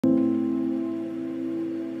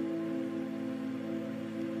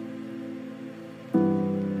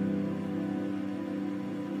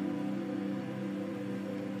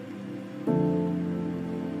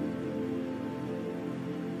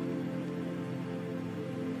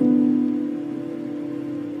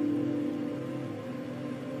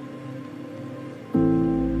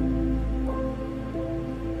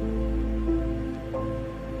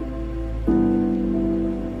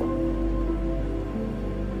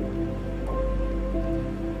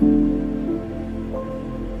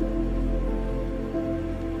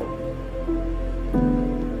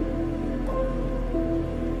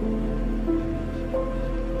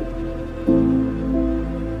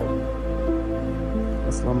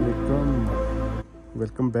अस्सलाम वालेकुम,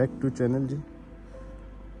 welcome back to channel जी।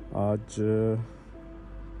 आज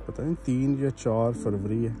पता नहीं 3 या 4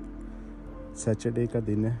 फरवरी है, सैटरडे का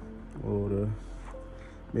दिन है और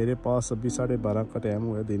मेरे पास अभी 12:30 का टाइम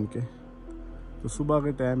हुआ है दिन के। तो सुबह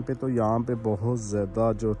के टाइम पे तो यहाँ पे बहुत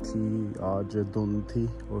ज़्यादा जो थी आज धुंध थी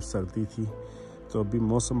और सर्दी थी, तो अभी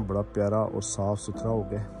मौसम बड़ा प्यारा और साफ़ सुथरा हो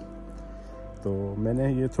गया। तो मैंने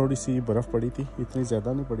ये थोड़ी सी बर्फ़ पड़ी थी, इतनी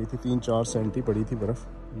ज़्यादा नहीं पड़ी थी, 3-4 सेंटी पड़ी थी बर्फ़।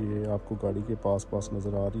 ये आपको गाड़ी के पास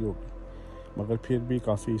नज़र आ रही होगी, मगर फिर भी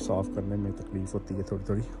काफ़ी साफ़ करने में तकलीफ़ होती है थोड़ी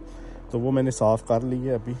थोड़ी। तो वो मैंने साफ़ कर ली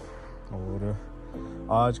है अभी। और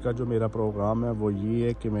आज का जो मेरा प्रोग्राम है वो ये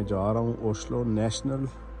है कि मैं जा रहा हूँ ओस्लो नेशनल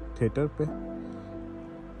थिएटर पे।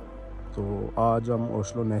 तो आज हम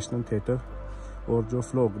ओस्लो नेशनल थिएटर और जो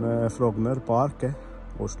फ्रोगनर पार्क है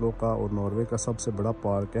ओस्लो का और नॉर्वे का सबसे बड़ा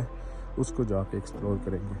पार्क है, उसको जाके एक्सप्लोर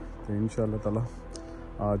करेंगे। तो इंशाल्लाह ताला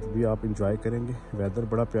आज भी आप इंजॉय करेंगे। वेदर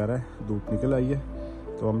बड़ा प्यारा है, धूप निकल आई है,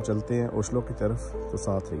 तो हम चलते हैं ओस्लो की तरफ। तो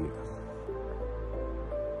साथ रहिएगा।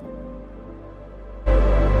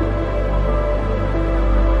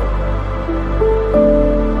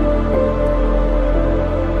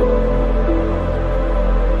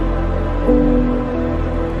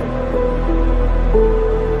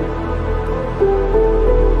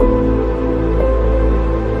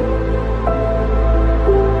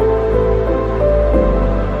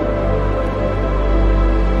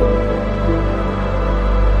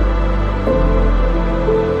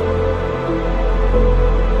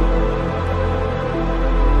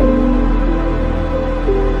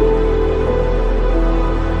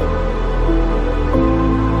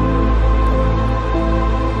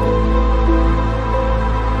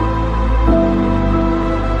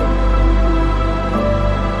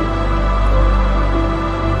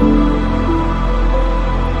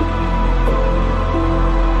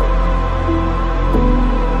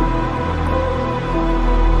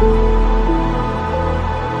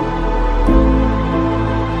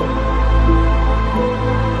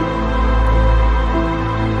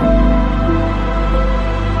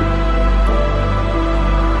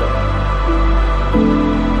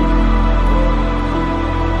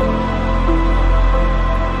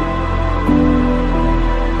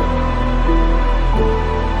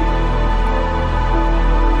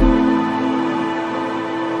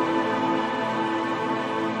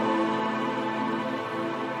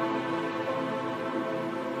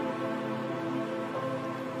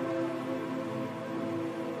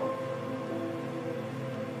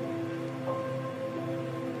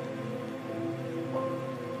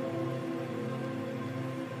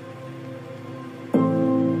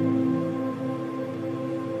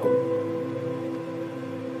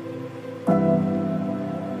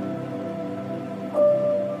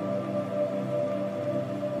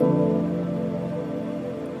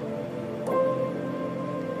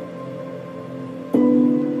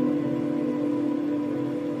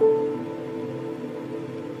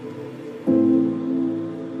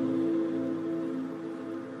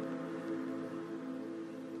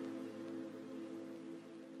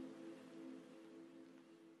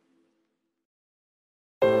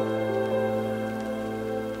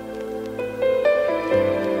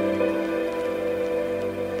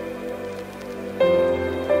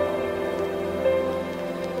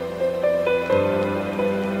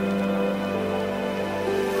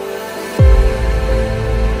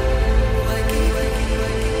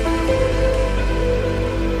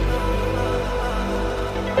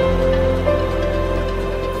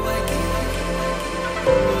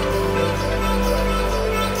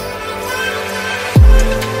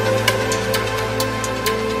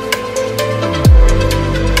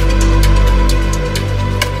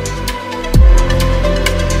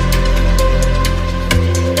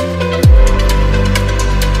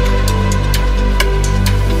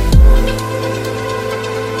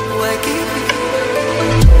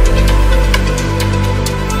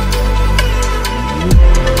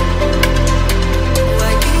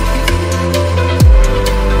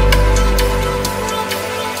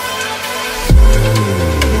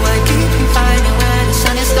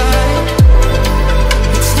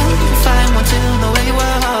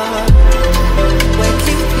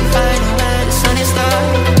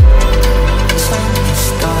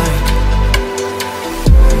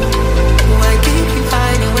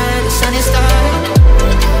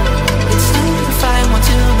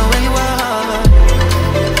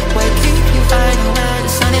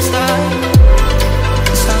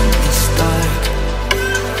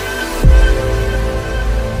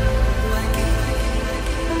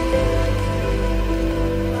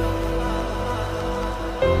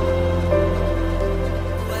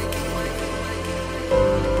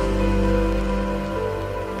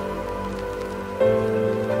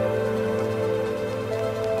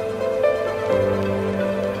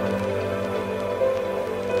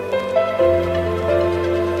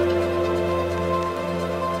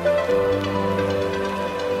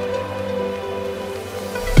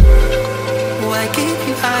 Why keep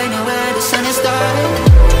you hiding where the sun is dark?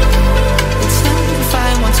 It's time to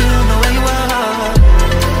find one to know where you are.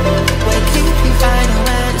 Why keep you hiding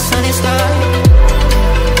where the sun is dark?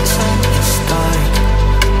 The sun is dark.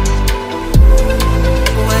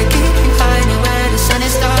 Why keep you hiding where the sun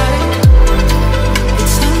is dark?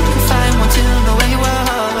 It's time to find one to know where you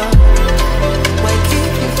are. Why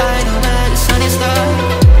keep you hiding where the sun is dark?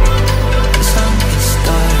 The sun is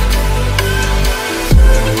dark.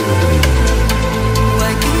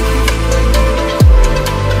 Why keep you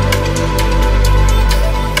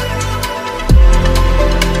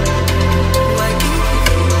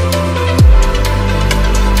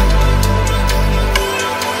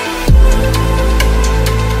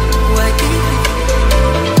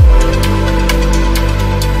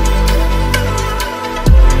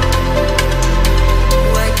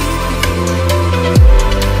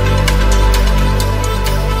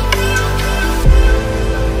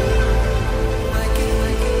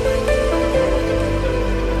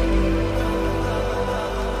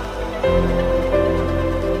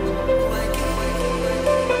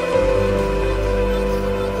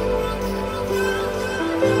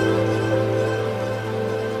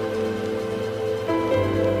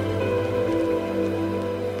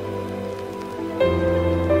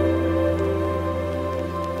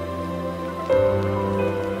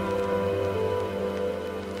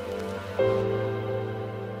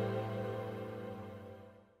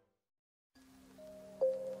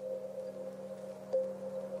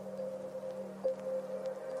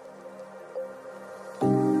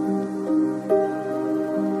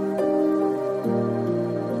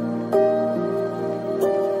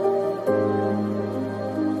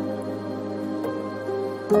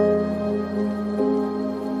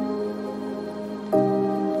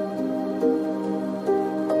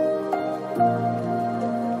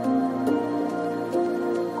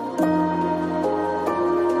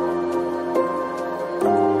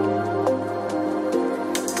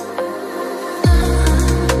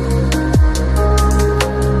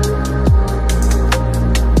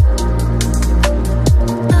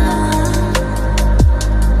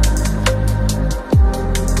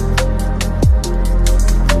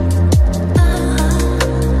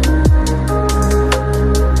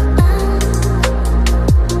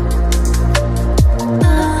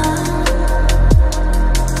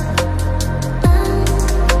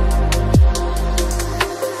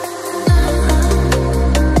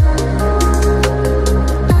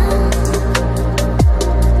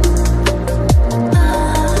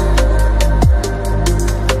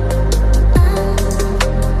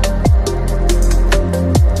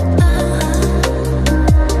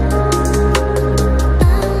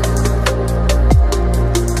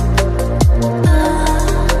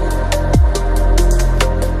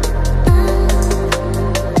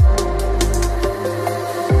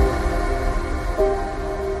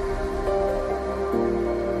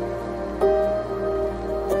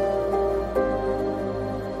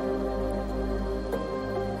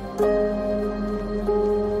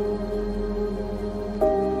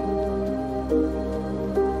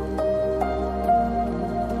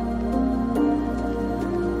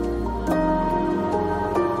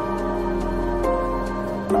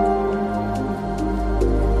Bye.